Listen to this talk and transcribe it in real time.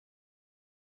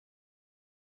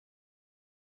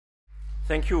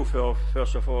Thank you,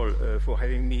 first of all, for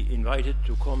having me invited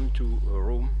to come to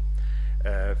Rome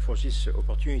for this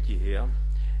opportunity here,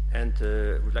 and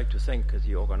would like to thank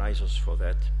the organizers for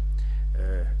that.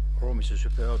 Rome is a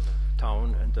superb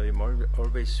town, and I'm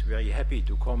always very happy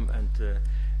to come and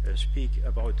speak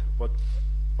about what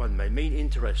my main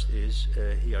interest is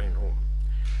here in Rome.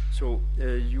 So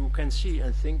you can see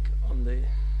and think on the...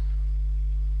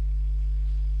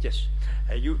 Yes,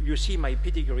 you see my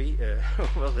pedigree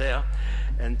over there,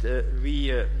 and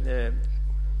the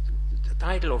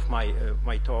title of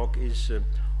my talk is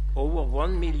over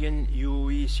 1 million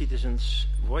UE citizens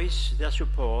voice their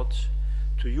support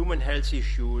to human health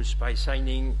issues by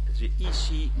signing the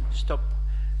EC Stop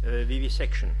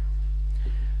Vivisection.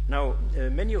 Now,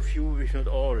 many of you, if not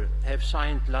all, have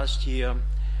signed last year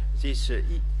this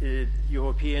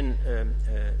European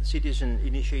Citizen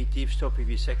Initiative Stop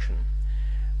Vivisection.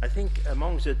 I think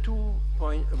among the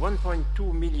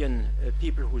 1.2 million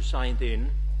people who signed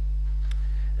in,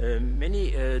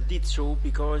 many did so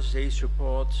because they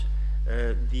support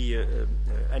the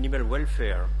animal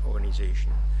welfare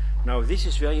organization. Now, this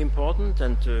is very important,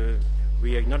 and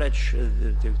we acknowledge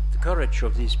the courage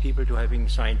of these people to having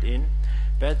signed in,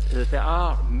 but there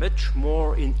are much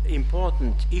more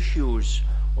important issues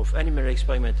of animal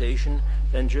experimentation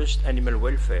than just animal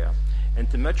welfare. And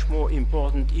the much more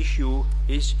important issue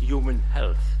is human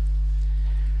health.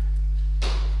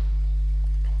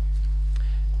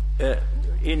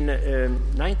 In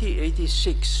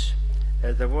 1986,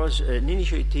 there was an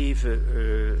initiative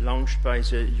launched by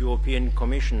the European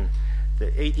Commission, the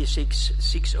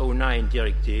 86/609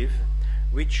 directive,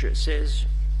 which says,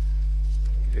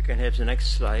 if you can have the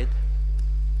next slide,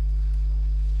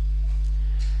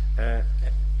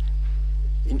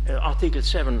 in Article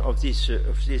 7 of this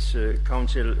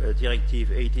Council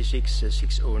Directive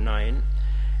 86/609,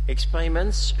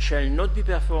 experiments shall not be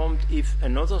performed if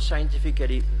another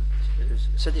scientifically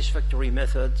satisfactory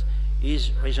method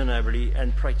is reasonably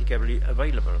and practicably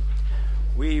available.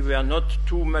 We were not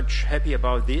too much happy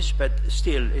about this, but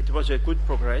still it was a good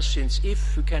progress, since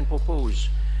if we can propose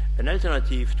an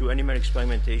alternative to animal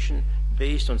experimentation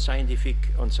based on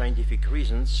scientific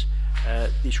reasons,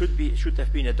 they should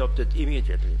have been adopted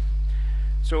immediately.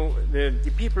 So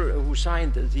the people who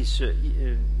signed this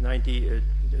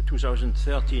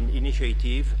 2013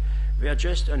 initiative were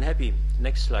just unhappy.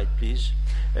 Next slide, please.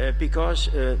 Because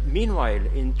meanwhile,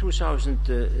 in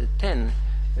 2010,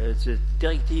 the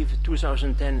Directive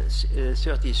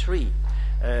 2010-33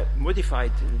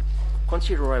 modified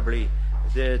considerably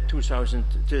the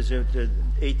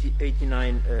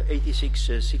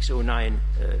 86/609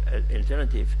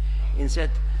 alternative, in that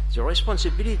the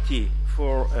responsibility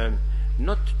for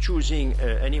not choosing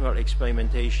animal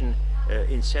experimentation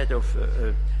instead of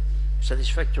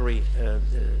satisfactory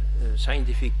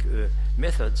scientific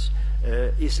methods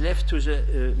is left to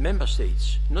the member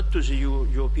states, not to the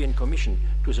European Commission,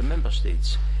 to the member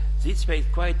states. This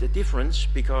made quite a difference,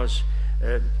 because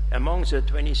among the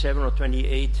 27 or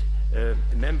 28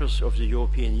 members of the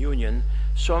European Union,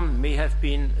 some may have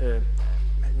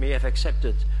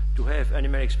accepted to have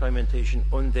animal experimentation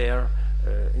on their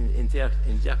in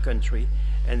their country,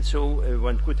 and so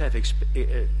one could have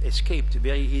escaped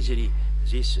very easily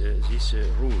this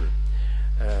rule,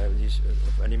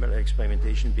 of animal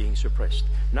experimentation being suppressed.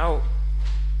 Now,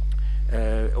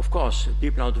 of course,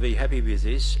 people aren't very happy with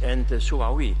this, and so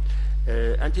are we.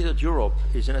 Antidote Europe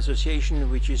is an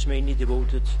association which is mainly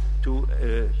devoted to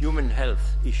human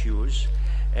health issues,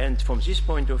 and from this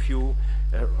point of view,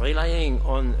 relying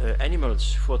on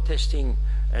animals for testing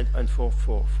and for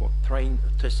trying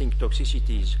testing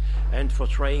toxicities, and for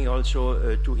trying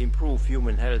also to improve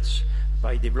human health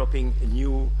by developing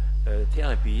new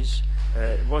therapies,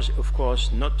 was of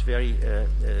course not very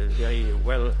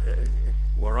well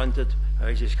warranted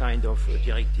by this kind of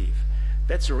directive.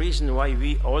 That's the reason why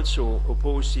we also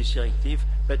oppose this directive,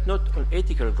 but not on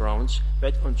ethical grounds,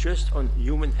 but just on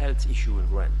human health issue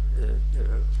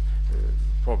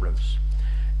problems.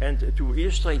 And to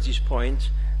illustrate this point,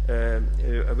 I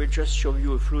will just show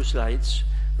you a few slides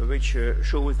which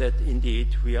show that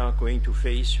indeed we are going to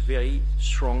face very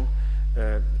strong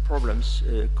problems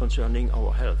concerning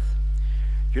our health.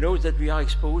 You know that we are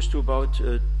exposed to about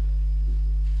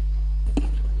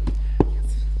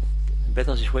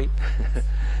better this way.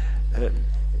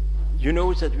 You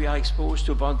know that we are exposed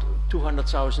to about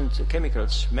 200,000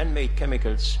 chemicals, man-made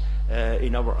chemicals,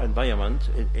 in our environment,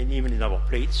 and even in our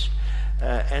plates.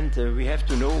 And we have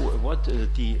to know what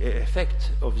the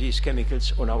effect of these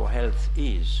chemicals on our health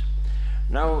is.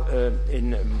 Now,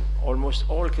 in almost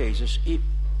all cases,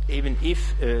 even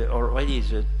if already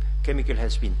the chemical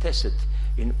has been tested.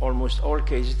 In almost all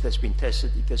cases it has been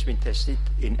tested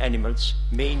in animals,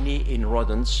 mainly in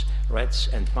rodents, rats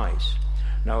and mice.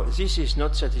 Now this is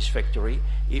not satisfactory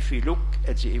if we look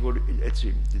at the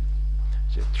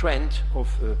trend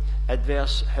of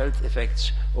adverse health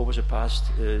effects over the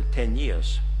past 10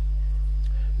 years.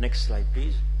 Next slide,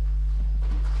 please.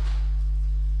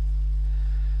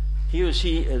 Here you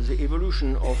see the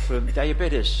evolution of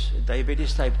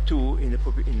diabetes type 2 in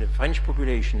the French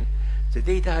population. The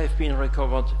data have been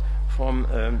recovered from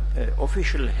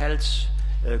official health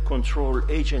control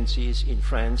agencies in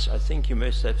France. I think you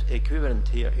must have equivalent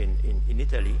here in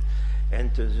Italy.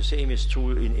 And the same is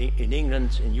true in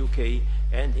England, in UK,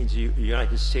 and in the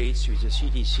United States with the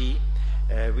CDC,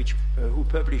 who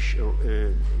publish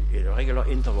in a regular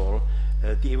interval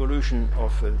the evolution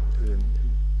of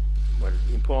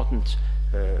important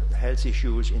health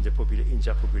issues in their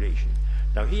population.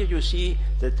 Now here you see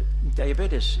that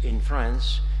diabetes in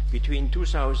France between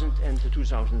 2000 and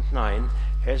 2009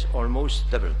 has almost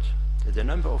doubled. The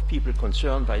number of people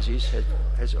concerned by this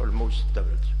has almost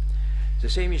doubled. The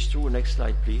same is true, next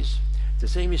slide please. The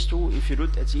same is true if you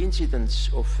look at the incidence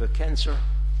of cancer,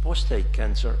 prostate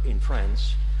cancer in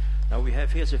France. Now we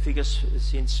have here the figures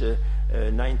since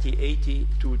 1980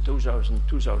 to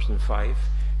 2005.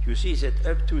 You see that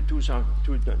up to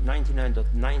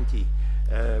 1990,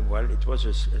 well, it was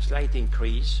a slight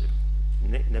increase,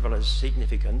 nevertheless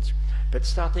significant. But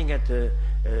starting at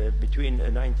between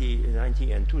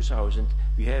 1990 and 2000,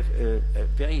 we have a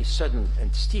very sudden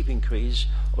and steep increase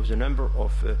of the number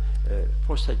of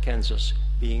prostate cancers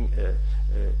being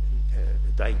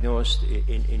diagnosed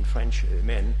in French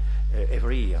men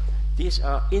every year. These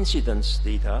are incidence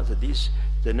data, that is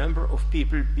the number of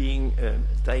people being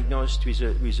diagnosed with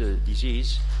a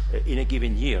disease in a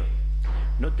given year,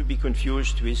 not to be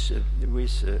confused with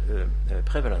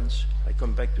prevalence. I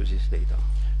come back to this data.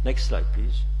 Next slide,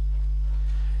 please.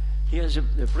 Here's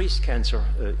the breast cancer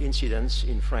incidence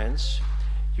in France.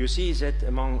 You see that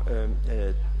among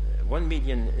 1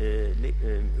 million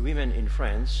women in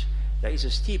France, there is a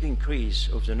steep increase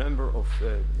of the number of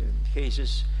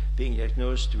cases being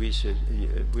diagnosed with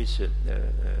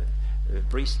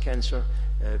breast cancer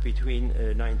between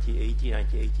 1980,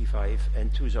 1985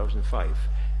 and 2005.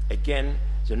 Again,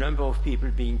 the number of people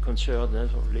being concerned,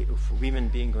 of women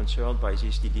being concerned by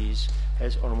this disease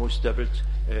has almost doubled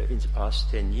in the past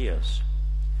 10 years.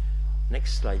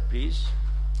 Next slide, please.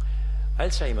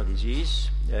 Alzheimer's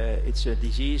disease, it's a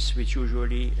disease which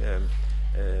usually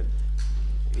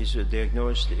is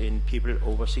diagnosed in people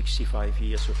over 65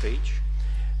 years of age.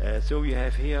 So we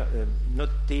have here not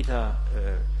data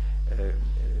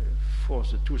for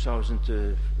the 2000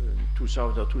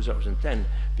 or 2010,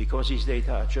 because these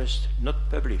data are just not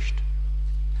published.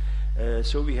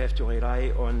 So we have to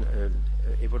rely on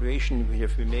evaluation which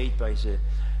have been made by the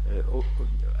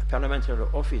parliamentary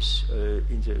office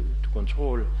to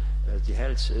control the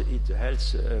health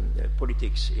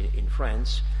politics in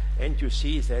France. And you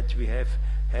see that we have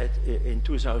had in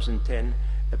 2010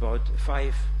 about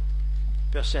 5%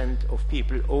 of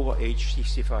people over age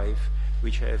 65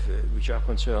 which are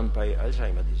concerned by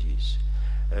Alzheimer's disease.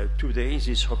 Today,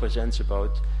 this represents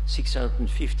about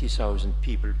 650,000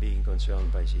 people being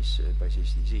concerned by this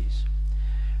disease.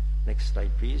 Next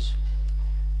slide, please.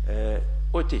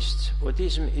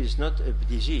 Autism is not a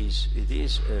disease. It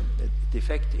is a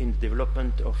defect in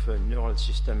development of a neural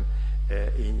system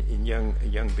in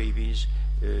young babies,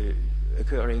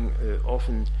 occurring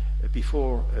often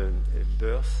before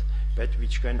birth, but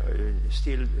which can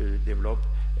still develop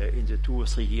in the 2 or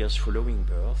 3 years following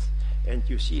birth. And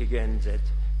you see again that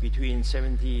between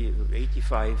 70 and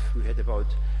 85, we had about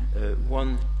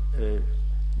one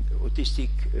autistic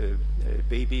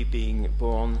baby being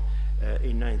born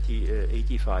in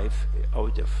 1985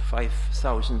 out of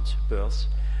 5,000 births,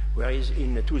 whereas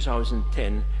in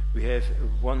 2010 we have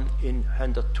 1 in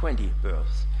 120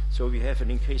 births. So we have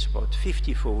an increase about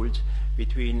 50-fold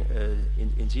between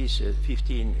in these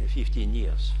 15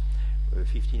 years.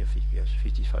 15 or 50 years,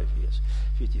 55 years,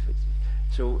 50.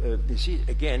 So this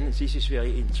is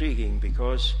very intriguing,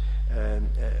 because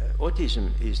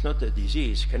autism is not a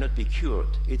disease, cannot be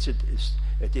cured. It's a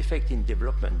defect in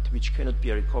development which cannot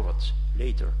be recovered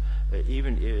later,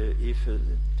 even if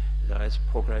there is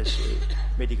progress,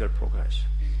 medical progress.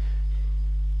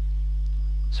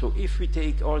 So if we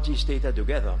take all these data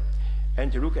together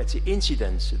and look at the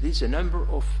incidence, this is the number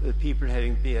of people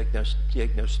having diagnosed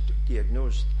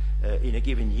in a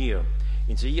given year.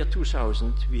 In the year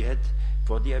 2000, we had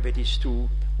for diabetes 2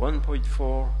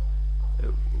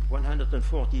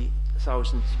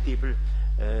 140,000 people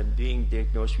being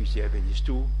diagnosed with diabetes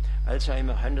 2,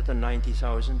 Alzheimer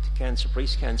 190,000, cancer,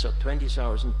 breast cancer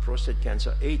 20,000, prostate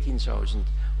cancer 18,000,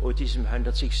 autism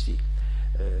 160.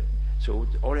 So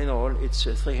all in all, it's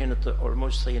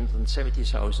almost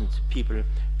 370,000 people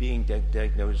being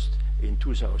diagnosed in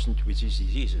 2000 with these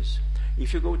diseases.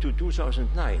 If you go to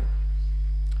 2009,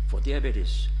 for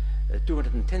diabetes,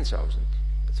 210,000.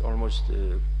 That's almost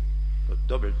not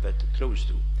doubled, but close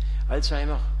to.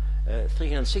 Alzheimer,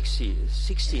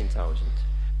 16,000.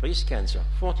 Breast cancer,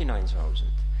 49,000.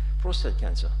 Prostate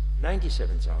cancer,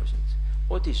 97,000.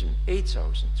 Autism,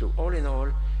 8,000. So all in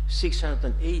all,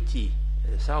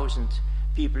 680,000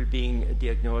 people being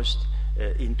diagnosed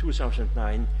in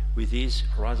 2009 with these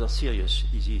rather serious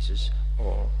diseases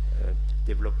or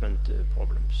development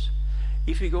problems.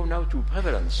 If we go now to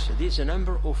prevalence, this is the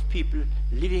number of people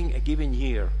living a given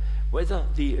year, whether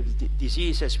the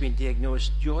disease has been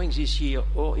diagnosed during this year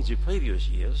or in the previous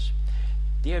years.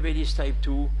 Diabetes type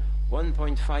 2,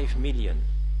 1.5 million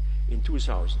in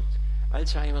 2000.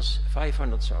 Alzheimer's,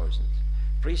 500,000.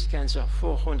 Breast cancer,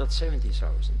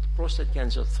 470,000. Prostate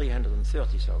cancer,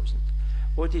 330,000.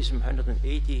 Autism,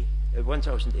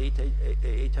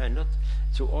 1,800.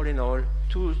 So all in all,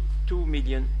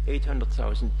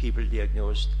 2,800,000 people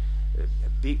diagnosed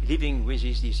living with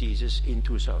these diseases in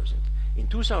 2000. In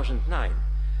 2009,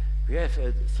 we have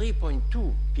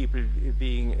 3.2 people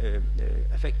being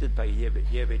affected by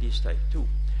diabetes type 2,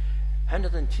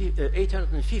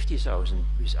 850,000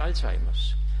 with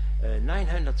Alzheimer's,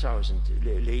 900,000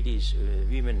 ladies,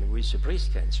 women with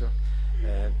breast cancer,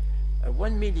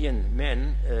 1 million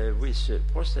men with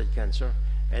prostate cancer,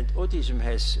 and autism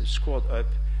has stored up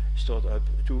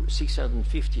to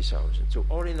 650,000. So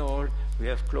all in all, we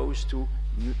have close to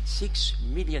 6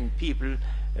 million people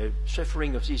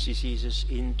suffering of these diseases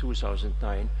in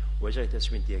 2009, whether it has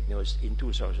been diagnosed in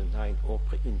 2009 or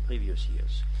in previous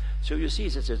years. So you see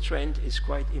that the trend is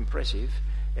quite impressive,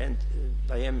 and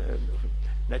I am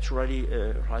naturally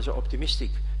rather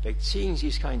optimistic that seeing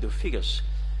these kind of figures,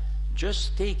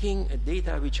 just taking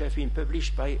data which have been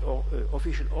published by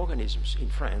official organisms in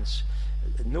France,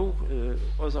 no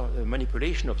other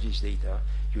manipulation of these data,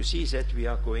 you see that we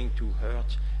are going to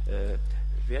hurt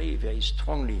very, very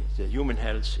strongly the human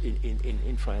health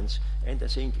in France, and I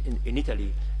think in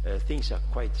Italy things are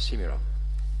quite similar.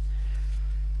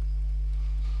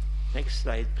 Next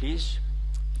slide, please.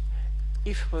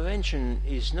 If prevention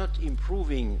is not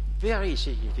improving very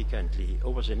significantly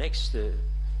over the next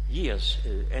years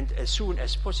and as soon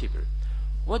as possible,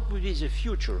 what will be the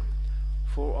future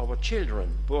for our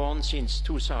children born since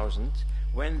 2000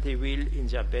 when they will in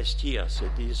their best years,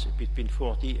 that is between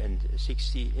 40 and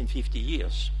 60 and 50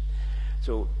 years?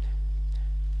 So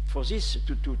for this,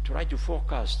 to try to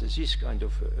forecast this kind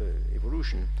of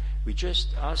evolution, we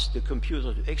just asked the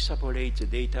computer to extrapolate the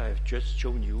data I've just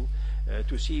shown you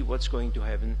to see what's going to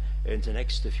happen in the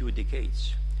next few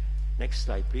decades. Next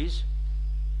slide, please.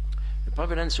 The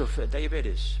prevalence of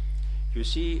diabetes. You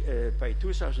see by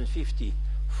 2050,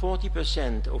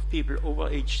 40% of people over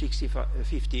age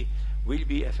 50 will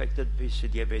be affected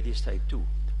with diabetes type 2.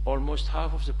 Almost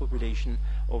half of the population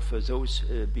of those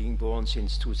being born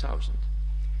since 2000.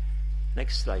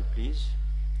 Next slide, please.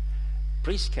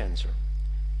 Breast cancer.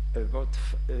 About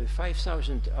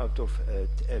 5,000 out of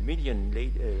a million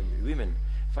women,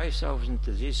 5,000,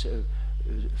 this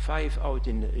 5 out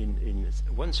in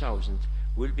 1,000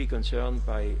 will be concerned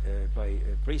by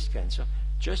breast cancer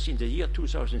just in the year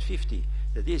 2050.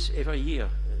 That is, every year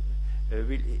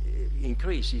will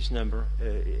increase this number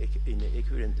in an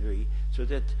equivalent way, so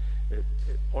that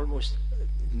almost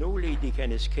no lady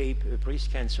can escape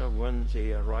breast cancer when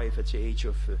they arrive at the age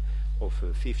of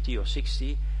 50 or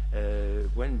 60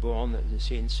 when born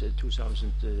since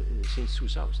 2000.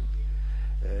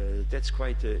 That's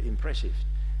quite impressive.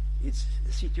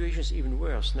 The situation is even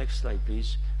worse. Next slide,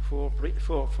 please. For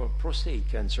prostate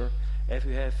cancer, if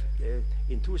we have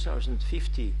in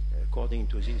 2050, according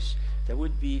to this, there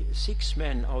would be 6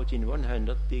 men out in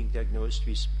 100 being diagnosed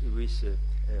with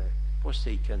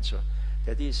prostate cancer.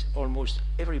 That is, almost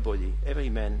everybody, every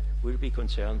man will be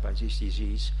concerned by this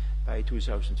disease by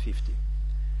 2050.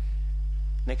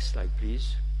 Next slide,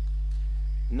 please.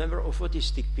 Number of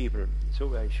autistic people.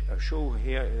 So I show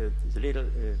here the little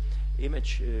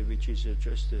image, which is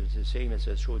just the same as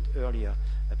I showed earlier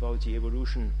about the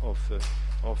evolution of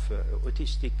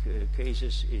autistic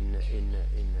cases in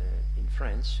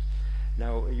France.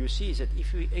 Now you see that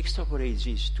if we extrapolate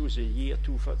this to the year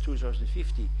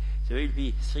 2050, there will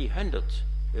be 300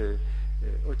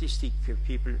 autistic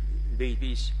people,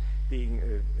 babies, being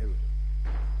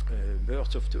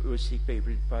births of the autistic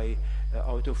baby by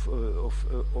out of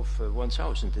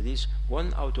 1,000. That is,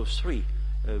 1 out of 3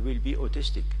 will be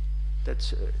autistic.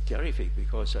 That's terrific,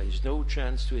 because there is no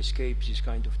chance to escape this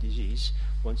kind of disease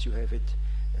once you have it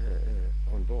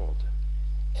on board.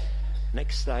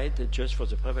 Next slide, just for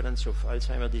the prevalence of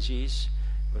Alzheimer's disease,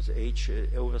 for the age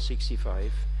over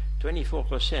 65,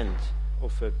 24%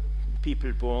 of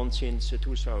people born since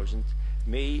 2000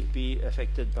 may be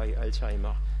affected by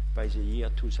Alzheimer by the year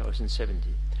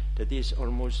 2070. That is,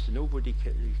 almost nobody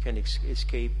can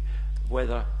escape,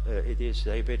 whether it is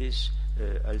diabetes,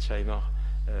 Alzheimer,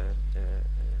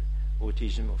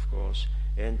 autism, of course,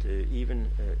 and even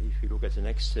if you look at the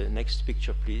next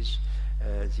picture, please,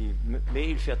 the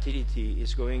male fertility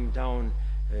is going down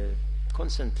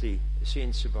constantly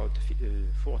since about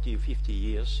 40 or 50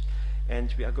 years,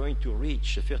 and we are going to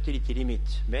reach the fertility limit,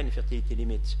 man fertility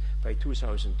limit, by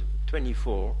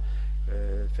 2024,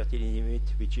 fertility limit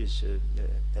which is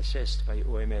assessed by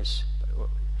OMS,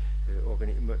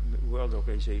 World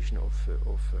Organization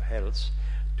of Health,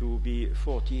 to be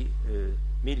 40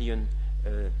 million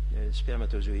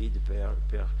spermatozoid per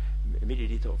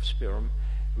milliliter of sperm,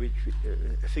 which,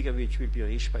 a figure which will be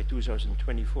reached by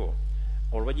 2024.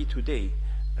 Already today,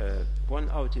 1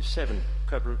 out of 7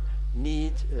 couple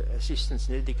need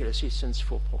medical assistance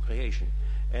for procreation.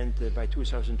 And by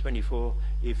 2024,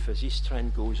 if this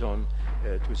trend goes on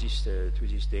to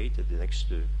this date, the next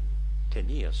 10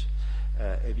 years,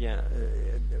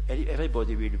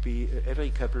 everybody will be, every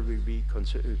couple will be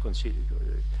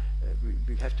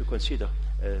will have to consider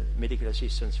medical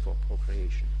assistance for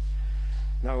procreation.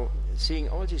 Now, seeing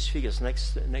all these figures,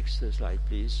 next slide,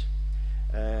 please.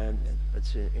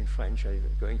 That's in French. I'm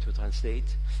going to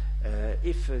translate.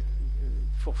 If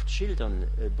for children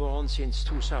born since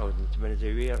 2000, when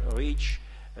they will reach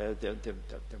the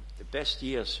best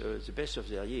years, the best of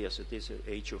their years, at this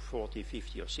age of 40,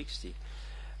 50, or 60,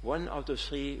 1 out of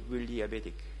 3 will be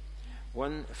diabetic.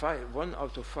 1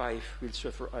 out of 5 will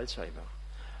suffer Alzheimer.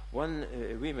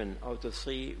 1 woman out of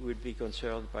 3 will be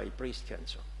concerned by breast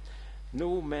cancer.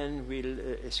 No man will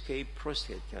escape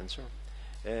prostate cancer.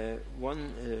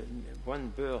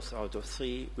 One birth out of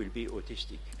 3 will be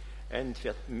autistic, and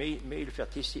male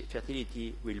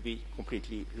fertility will be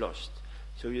completely lost.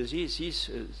 So you see,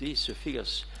 these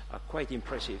figures are quite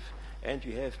impressive, and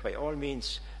we have by all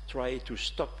means tried to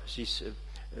stop this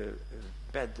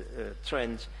bad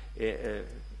trend.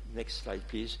 Next slide,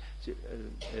 please.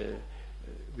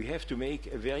 We have to make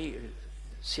a very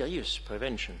serious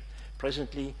prevention.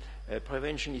 Presently,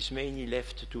 prevention is mainly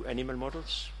left to animal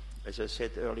models. As I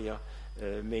said earlier,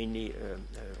 mainly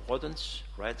rodents,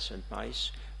 rats and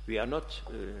mice. We are not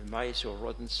mice or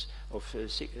rodents of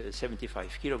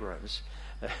 75 kilograms.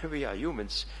 We are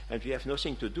humans, and we have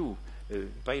nothing to do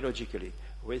biologically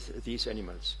with these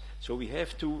animals. So we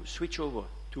have to switch over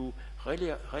to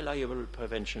reliable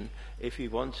prevention if we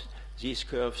want these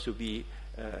curves to be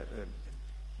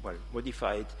well,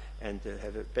 modified and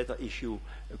have a better issue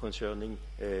concerning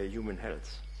human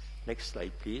health. Next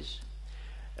slide, please.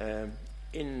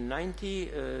 In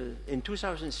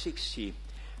 2006,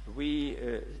 we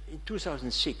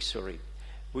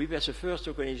were the first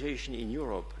organization in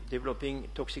Europe developing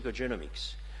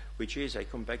toxicogenomics, which is, I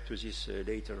come back to this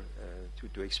later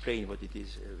to explain what it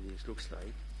is, this looks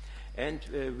like. And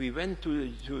we went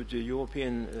to the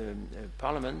European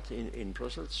Parliament in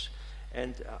Brussels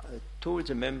and told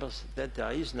the members that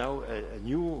there is now a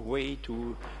new way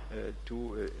to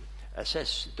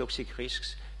assess toxic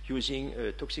risks using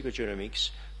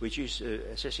toxicogenomics, which is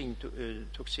assessing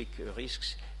toxic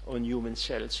risks on human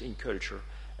cells in culture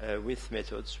with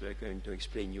methods we're going to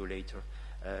explain you later,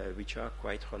 which are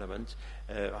quite relevant,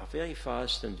 are very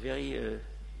fast and very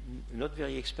not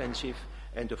very expensive,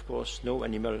 and of course no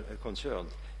animal concerned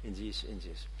in this.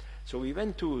 So we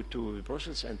went to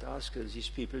Brussels and asked these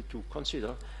people to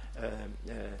consider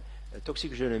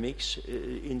toxicogenomics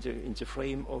in the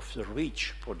frame of the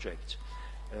REACH project.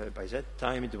 By that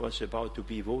time it was about to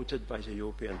be voted by the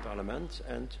European Parliament,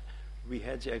 and we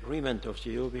had the agreement of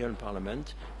the European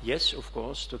Parliament. Yes, of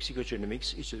course,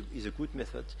 toxicogenomics is a good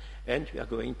method, and we are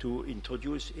going to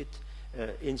introduce it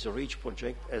in the REACH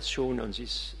project as shown on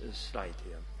this slide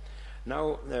here.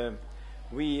 Now,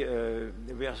 we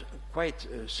are quite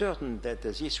certain that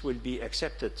this will be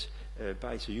accepted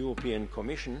by the European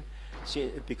Commission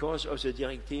because of the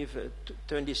Directive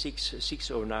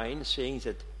 26609, saying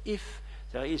that if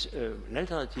there is an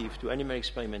alternative to animal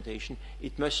experimentation,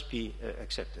 it must be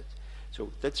accepted. So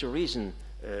that's the reason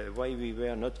why we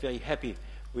were not very happy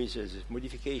with the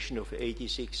modification of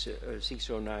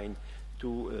 86609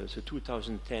 to the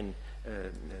 2010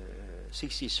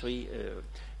 63,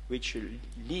 which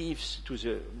leaves to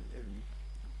the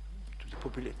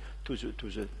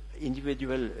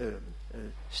individual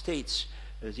states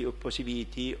the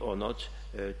possibility or not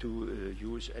to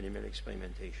use animal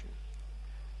experimentation.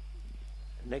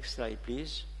 Next slide,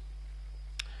 please.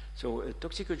 So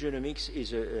toxicogenomics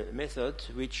is a method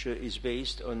which is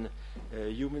based on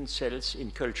human cells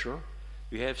in culture.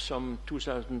 We have some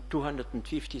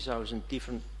 250,000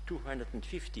 different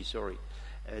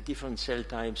cell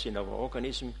types in our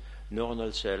organism,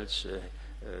 neuronal cells,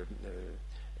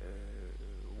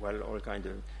 all kind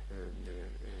of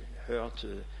heart,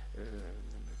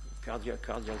 cardiac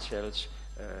cells,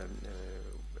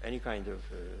 any kind of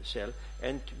cell,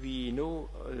 and we know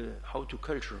how to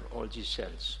culture all these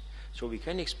cells. So we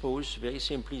can expose very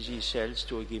simply these cells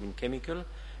to a given chemical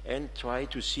and try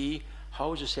to see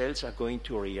how the cells are going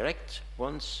to react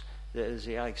once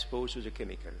they are exposed to the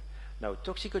chemical. Now,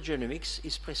 toxicogenomics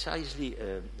is precisely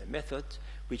a method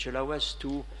which allows us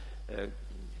to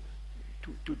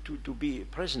be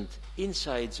present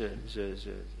inside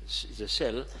the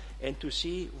cell and to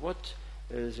see what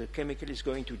the chemical is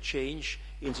going to change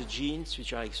in the genes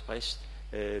which are expressed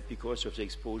because of the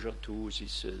exposure to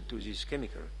this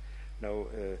chemical. Now,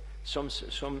 some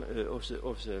of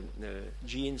the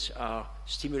genes are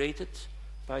stimulated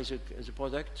by the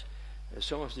product.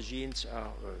 Some of the genes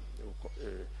are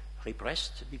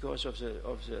repressed because of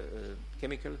the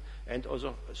chemical, and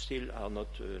others still are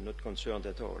not concerned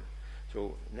at all.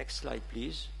 So, next slide,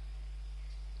 please.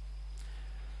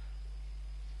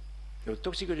 Now,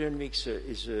 toxicogenomics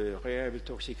is a reliable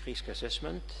toxic risk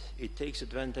assessment. It takes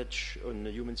advantage on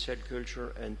human cell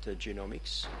culture and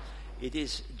genomics. It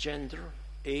is gender,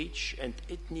 age, and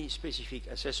ethnic-specific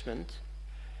assessment.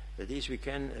 That is, we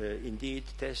can indeed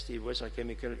test if whether a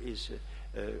chemical is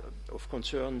of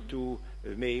concern to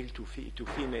male, to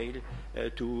female,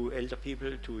 to elder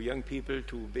people, to young people,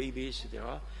 to babies,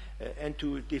 etc., and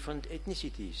to different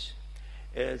ethnicities.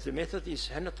 The method is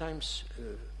 100 times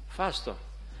faster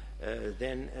and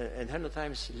 100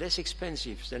 times less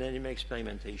expensive than animal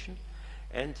experimentation,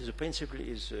 and the principle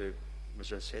is,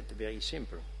 as I said, very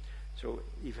simple. So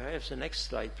if I have the next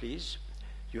slide, please.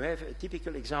 You have a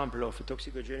typical example of a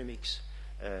toxicogenomics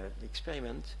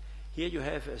experiment. Here you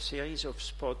have a series of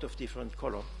spots of different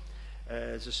color.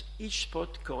 Each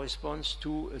spot corresponds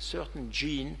to a certain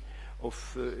gene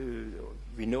of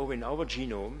we know in our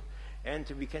genome, and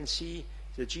we can see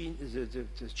the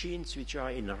genes which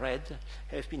are in red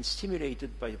have been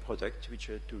stimulated by a product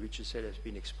to which the cell has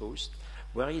been exposed,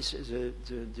 whereas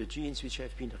the genes which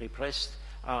have been repressed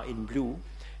are in blue,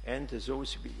 and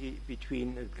those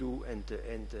between blue and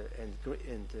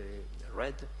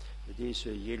red, that is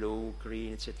yellow,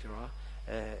 green, etc.,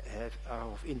 are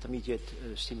of intermediate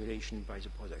stimulation by the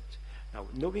product. Now,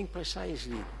 knowing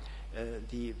precisely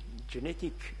the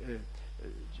genetic,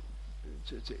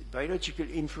 the biological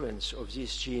influence of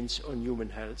these genes on human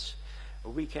health,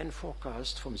 we can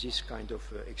forecast from this kind of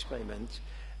experiment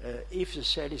if the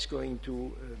cell is going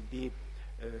to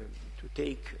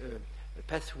take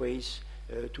pathways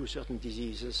to certain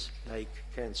diseases like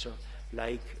cancer,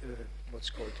 like what's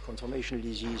called conformational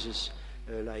diseases,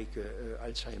 like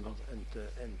Alzheimer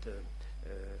and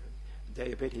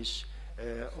diabetes,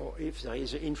 or if there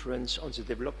is an influence on the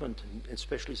development,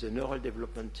 especially the neural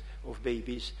development of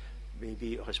babies, may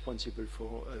be responsible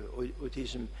for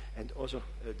autism and other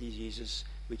diseases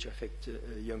which affect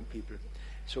young people.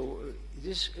 So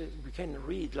this we can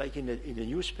read, like in a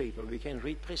newspaper, we can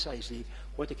read precisely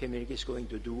what the chemical is going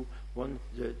to do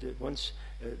once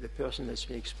the person has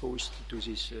been exposed to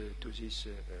this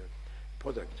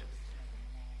product.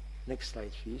 Next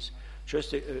slide, please.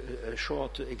 Just a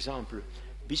short example.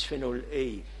 Bisphenol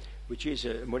A, which is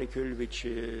a molecule which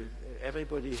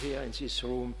everybody here in this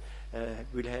room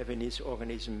will have in his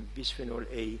organism, bisphenol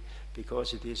A,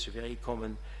 because it is very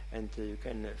common, and you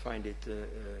can find it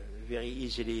very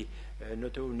easily,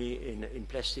 not only in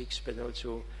plastics, but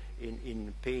also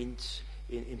in paints,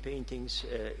 in paintings,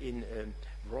 in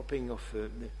wrapping of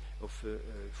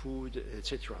food,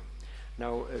 etc.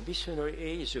 Now, bisphenol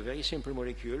A is a very simple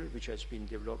molecule which has been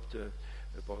developed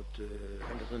about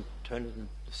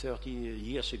 130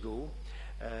 years ago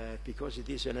because it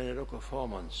is an analog of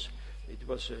hormones. It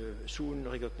was soon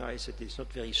recognized that it's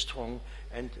not very strong,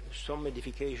 and some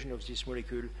modification of this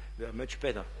molecule were much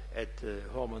better at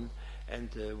hormone. And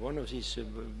one of these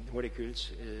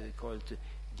molecules called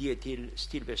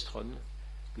diethylstilbestrone,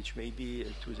 which may be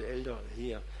to the elder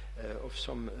here of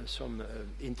some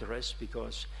interest,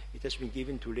 because it has been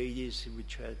given to ladies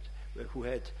who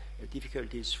had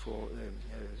difficulties for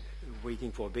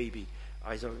waiting for a baby.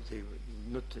 Either they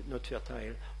were not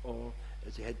fertile, or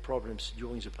they had problems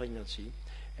during the pregnancy,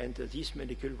 and this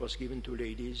molecule was given to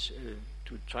ladies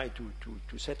to try to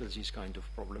settle these kind of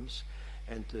problems,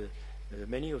 and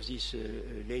many of these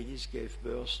ladies gave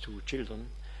birth to children,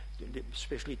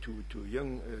 especially to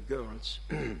young girls,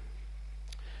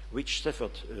 which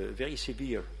suffered very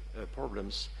severe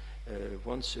problems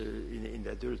once in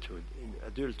adulthood.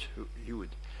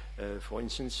 For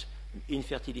instance,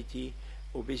 infertility,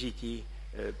 obesity,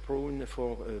 prone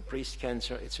for breast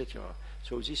cancer, etc.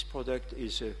 So this product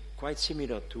is quite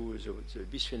similar to the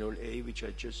bisphenol A, which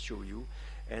I just showed you,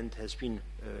 and has been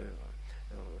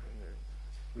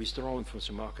withdrawn from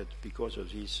the market because of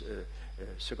these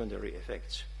secondary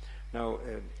effects. Now,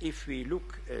 if we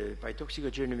look by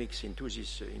toxicogenomics into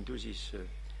this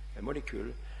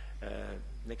molecule,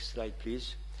 next slide,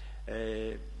 please.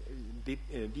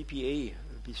 BPA,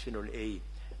 bisphenol A,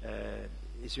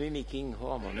 is mimicking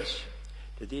hormones.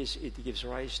 That is, it gives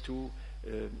rise to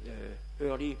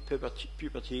early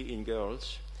puberty in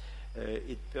girls.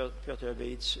 It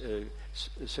perturbates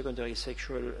secondary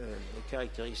sexual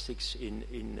characteristics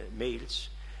in males.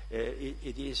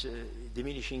 It is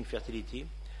diminishing fertility.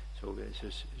 So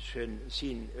as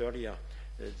seen earlier,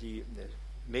 the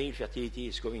male fertility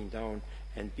is going down,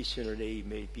 and bisphenol A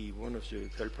may be one of the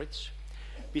culprits.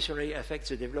 Bisphenol A affects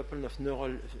the development of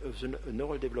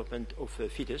neural development of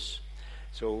fetus.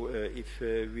 So if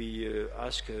we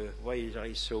ask why there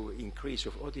is so increase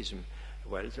of autism,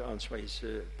 well, the answer is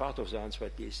part of the answer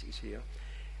is here.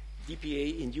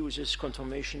 DPA induces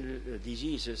conformational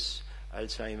diseases,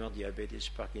 Alzheimer, diabetes,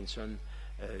 Parkinson,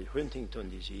 Huntington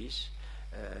disease,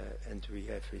 and we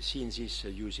have seen this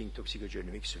using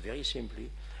toxicogenomics very simply.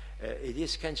 It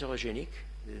is cancerogenic.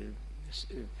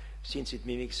 Since it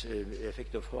mimics the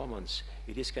effect of hormones,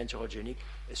 it is cancerogenic,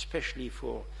 especially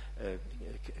for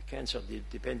cancer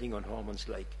depending on hormones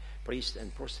like breast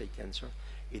and prostate cancer.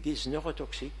 It is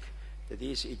neurotoxic, that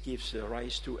is, it gives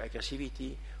rise to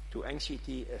aggressivity, to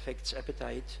anxiety, affects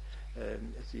appetite,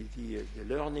 the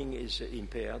learning is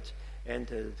impaired, and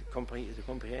the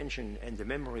comprehension and the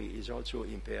memory is also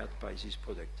impaired by this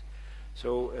product.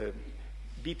 So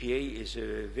BPA is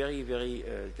a very, very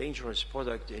dangerous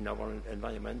product in our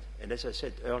environment, and as I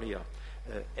said earlier,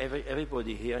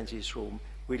 everybody here in this room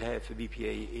will have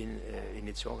BPA in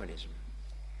its organism.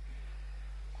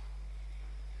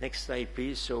 Next slide,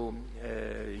 please. So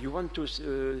you want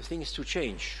things to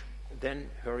change, then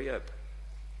hurry up.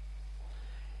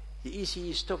 The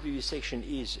ECE stop vivisection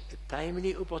is a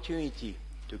timely opportunity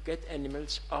to get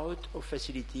animals out of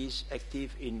facilities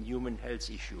active in human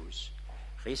health issues.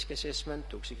 Risk assessment,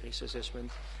 toxic risk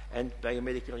assessment, and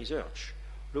biomedical research.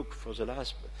 Look, for the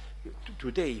last,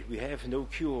 today we have no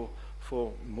cure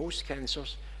for most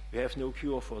cancers, we have no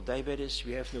cure for diabetes,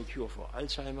 we have no cure for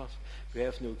Alzheimer's, we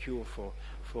have no cure for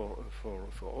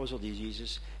other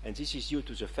diseases, and this is due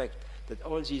to the fact that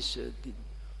all this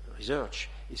research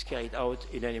is carried out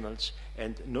in animals,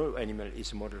 and no animal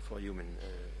is a model for human.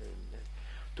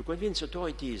 To convince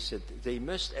authorities that they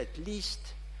must at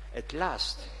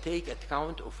last take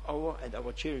account of our and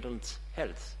our children's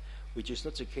health, which is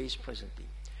not the case presently.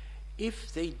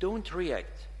 If they don't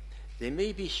react, they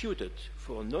may be suited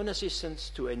for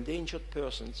non-assistance to endangered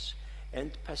persons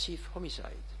and passive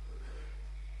homicide.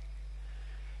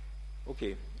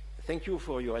 Okay, thank you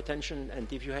for your attention,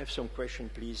 and if you have some question,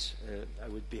 please, I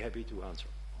would be happy to answer.